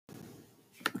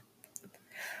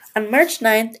On March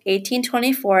 9th,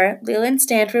 1824, Leland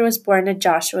Stanford was born to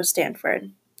Joshua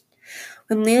Stanford.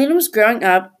 When Leland was growing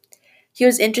up, he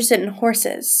was interested in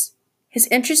horses. His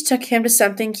interest took him to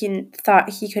something he thought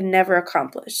he could never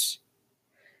accomplish.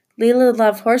 Leland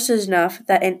loved horses enough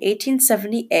that in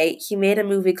 1878 he made a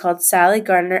movie called Sally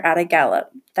Gardner at a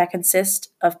Gallop that consists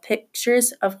of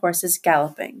pictures of horses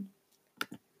galloping.